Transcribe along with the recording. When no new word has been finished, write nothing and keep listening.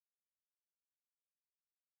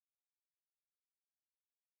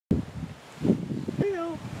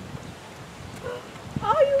you.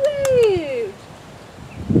 Oh, you waved.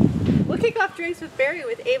 We'll kick off drinks with Barry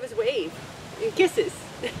with Ava's wave and kisses.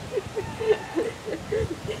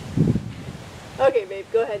 Okay, babe,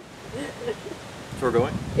 go ahead. So we're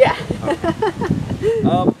going? Yeah. Okay.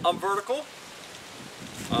 I'm vertical.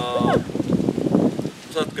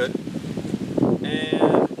 So that's good.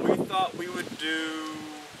 And we thought we would do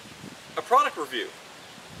a product review.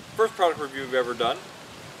 First product review we've ever done.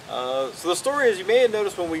 So the story is, you may have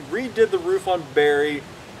noticed when we redid the roof on Barry,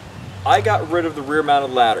 I got rid of the rear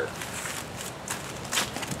mounted ladder.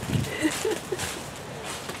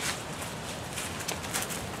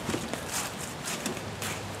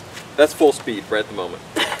 That's full speed right at the moment.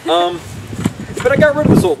 But I got rid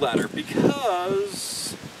of this old ladder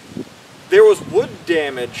because there was wood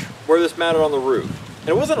damage where this mounted on the roof. And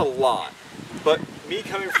it wasn't a lot, but me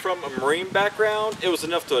coming from a marine background, it was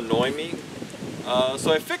enough to annoy me.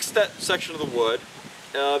 So I fixed that section of the wood.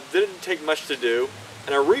 Didn't take much to do,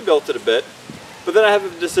 and I rebuilt it a bit. But then I had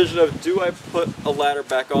the decision of, do I put a ladder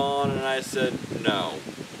back on? And I said no.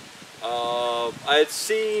 I had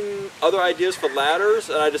seen other ideas for ladders,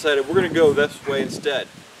 and I decided we're going to go this way instead.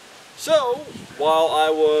 So, while I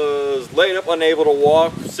was laid up, unable to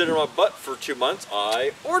walk, sitting on my butt for 2 months,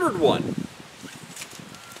 I ordered one.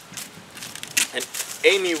 And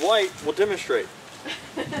Amy White will demonstrate.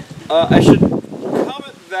 I should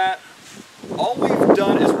comment that all we've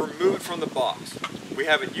done is remove it from the box. We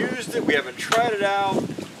haven't used it, we haven't tried it out.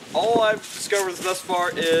 All I've discovered thus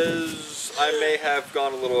far is I may have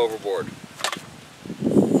gone a little overboard.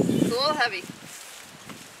 It's a little heavy.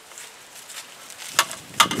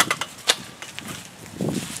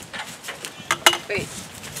 Wait.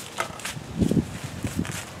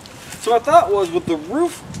 So my thought was, with the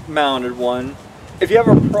roof mounted one, if you have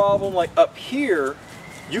a problem like up here,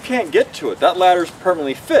 you can't get to it. That ladder's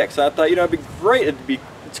permanently fixed. I thought, it'd be great.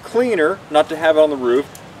 It's cleaner not to have it on the roof.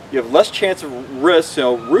 You have less chance of risk,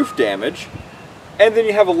 roof damage, and then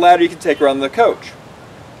you have a ladder you can take around the coach.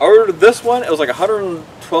 I ordered this one. It was like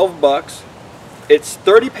 112 bucks. It's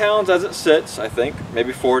 30 pounds as it sits, I think,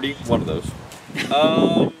 maybe 40, one of those.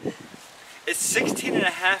 It's 16 and a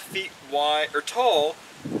half feet wide or tall.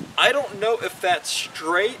 I don't know if that's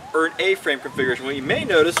straight or an A-frame configuration. What you may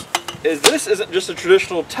notice is this isn't just a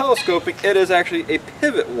traditional telescoping, it is actually a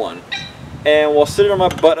pivot one. And while sitting on my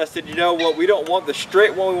butt, I said, you know what, we don't want the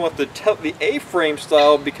straight one, we want the A-frame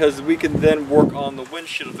style, because we can then work on the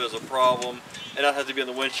windshield if there's a problem, and not have to be on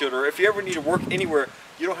the windshield. Or if you ever need to work anywhere,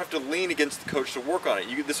 you don't have to lean against the coach to work on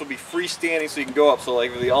it. This will be freestanding, so you can go up. So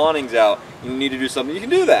like if the awning's out, you need to do something, you can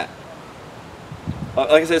do that.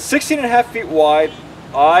 Like I said, 16 and a half feet wide.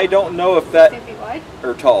 I don't know if that... 16 feet wide?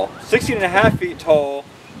 Or tall. 16 and a half feet tall.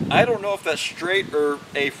 I don't know if that's straight or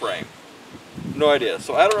A-frame. No idea.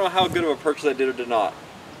 So I don't know how good of a purchase I did or did not.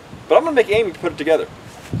 But I'm going to make Amy put it together.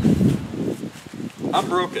 I'm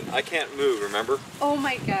broken. I can't move, remember? Oh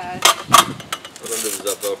my god. I'm going to do this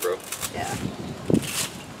up Velcro. Yeah.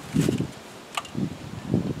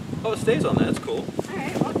 Oh, it stays on that. That's cool.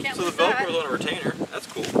 Alright, well, can't So the lose that. Velcro's on a retainer. That's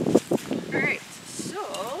cool. Alright, so...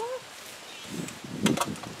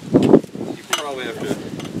 You probably have to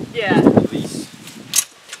yeah. release.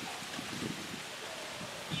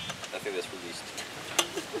 I think that's released.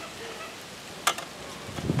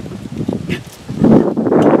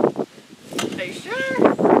 Are you sure?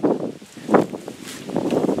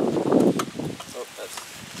 Oh, that's...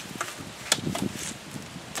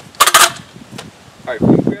 Alright,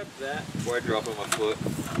 can you grab that before I drop on my foot?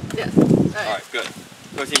 Yes. Alright, good.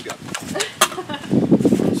 Go team go.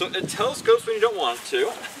 So it telescopes when you don't want it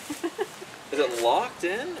to. Is it locked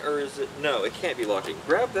in, or is it... No, it can't be locked in.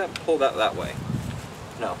 Grab that and pull that way.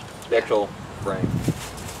 No, the actual frame.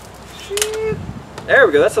 There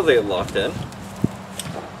we go, that's something locked in.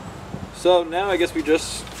 So now I guess we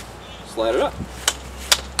just slide it up.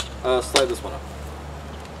 Slide this one up.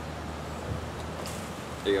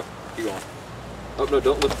 There you go, keep going. Oh no,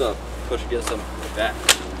 don't lift up. Push against them like that.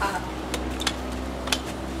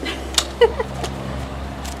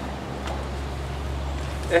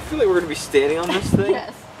 I feel like we're going to be standing on this thing.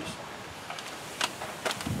 Yes.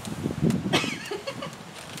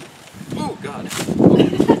 Oh, God.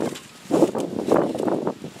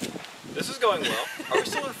 This is going well. Are we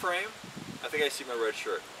still in frame? I think I see my red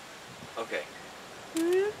shirt. Okay.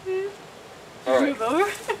 Alright. Move over.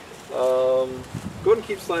 Go ahead and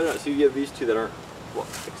keep sliding out so you get these two that aren't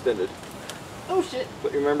extended. Oh, shit.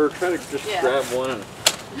 But remember, try to just grab one and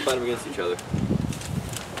fight them against each other.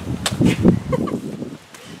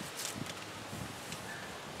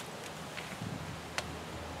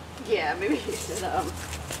 Yeah, maybe you should,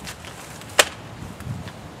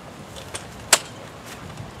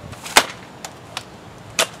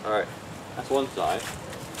 Alright, that's one side.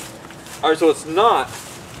 Alright, so it's not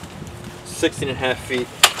 16.5 feet.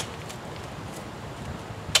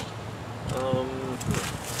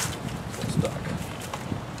 It's stuck.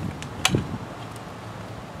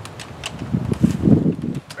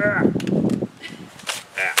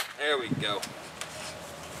 There we go.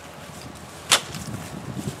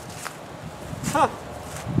 Huh.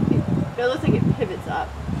 It looks like it pivots up.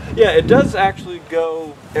 Yeah, it does actually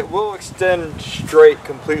go, it will extend straight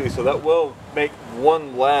completely, so that will make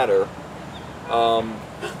one ladder.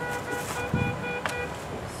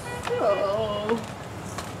 So...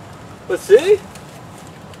 Let's see.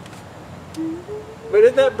 But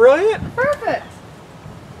isn't that brilliant? Perfect.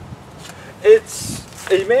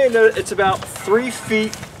 You may have noticed, it's about 3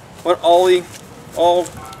 feet when all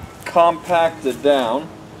compacted down.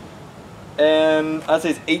 And I'd say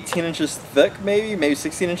it's 18 inches thick, maybe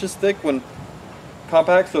 16 inches thick when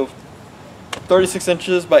compact, so 36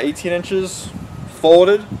 inches by 18 inches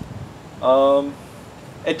folded.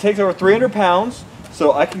 It takes over 300 pounds,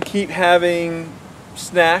 so I can keep having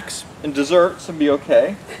snacks and desserts and be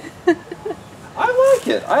okay. I like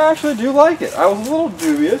it. I actually do like it. I was a little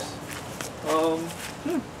dubious.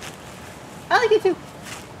 I like it too.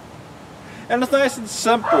 And it's nice and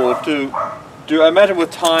simple to do. I imagine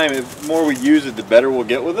with time, if the more we use it, the better we'll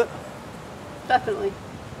get with it. Definitely.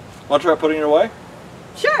 Want to try putting it away?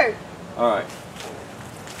 Sure. Alright.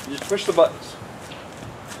 You just push the buttons.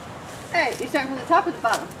 Hey, you start from the top or the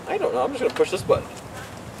bottom? I don't know. I'm just going to push this button.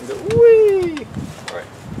 And go, whee! Alright.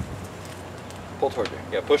 Pull toward you.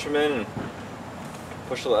 Yeah, push them in and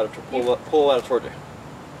push the ladder, pull the ladder toward you.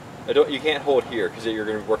 You can't hold here because you're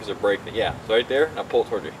going to work as a brake. Yeah, so right there. Now pull it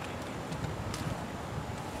toward you.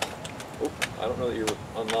 Oh, I don't know that you're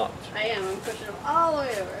unlocked. I am. I'm pushing them all the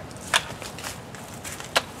way over.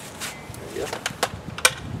 There you go.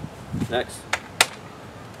 Next.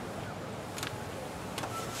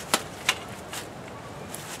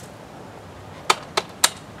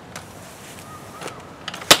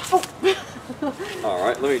 Oh.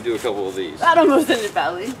 Alright, let me do a couple of these. That almost ended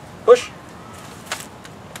badly. Push!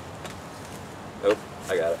 Nope,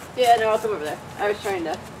 I got it. Yeah, no, I'll come over there. I was trying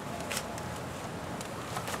to...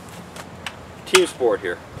 Team sport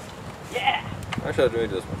here. Yeah! Actually, I'll do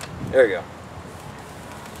this one. There you go.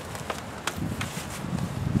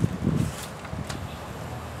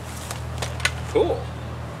 Cool.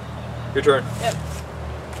 Your turn. Yep.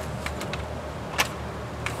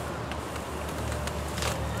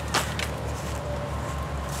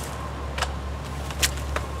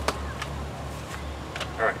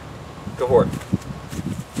 Alright. Go for it.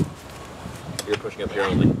 You're pushing up here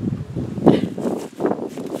only.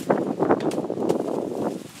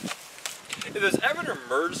 If there's ever an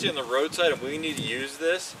emergency on the roadside and we need to use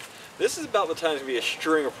this, this is about the time to be a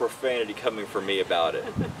string of profanity coming from me about it.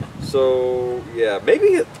 So, yeah,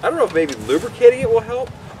 maybe, I don't know if maybe lubricating it will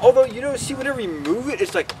help. Although, you know, see, whenever you move it,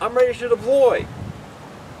 it's like, I'm ready to deploy.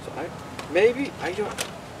 So, I don't. Maybe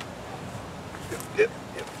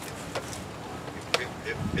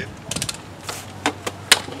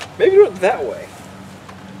do it that way.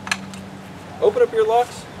 Open up your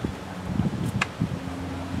locks.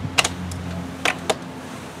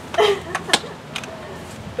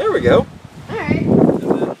 There we go. Alright.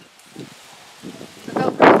 The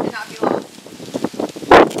Velcro cannot be lost.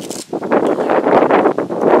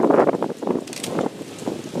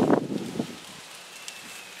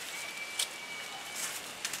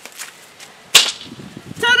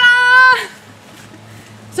 Ta-da!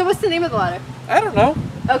 So what's the name of the ladder? I don't know.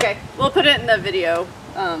 Okay, we'll put it in the video.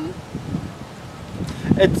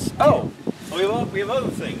 We have other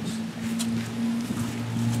things.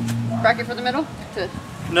 Bracket for the middle?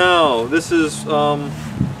 No, this is the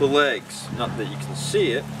legs. Not that you can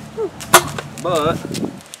see it, but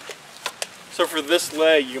so for this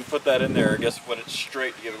leg, you can put that in there. I guess when it's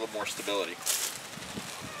straight, to give it a little more stability.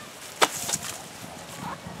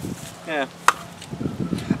 Yeah.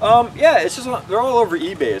 Yeah, it's just they're all over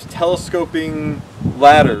eBay. It's telescoping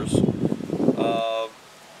ladders.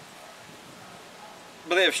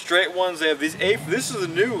 But they have straight ones. They have these This is the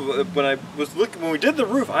new. When we did the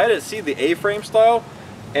roof, I didn't see the A-frame style,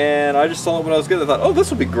 and I just saw it when I was getting it. I thought, oh, this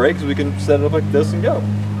will be great because we can set it up like this and go.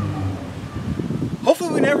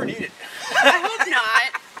 Hopefully, we never need it. I hope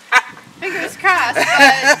not. Fingers crossed,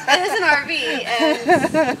 but it is an RV,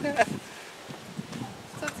 and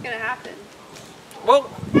so what's gonna happen? Well,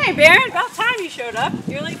 hey, Baron, about time you showed up.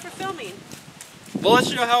 You're late for filming. We'll let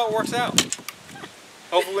you know how it works out.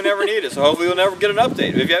 Hopefully we never need it, so hopefully we'll never get an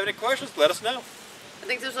update. If you have any questions, let us know. I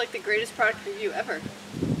think this was like the greatest product review ever.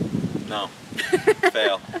 No.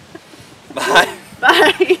 Fail. Bye.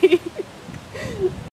 Bye.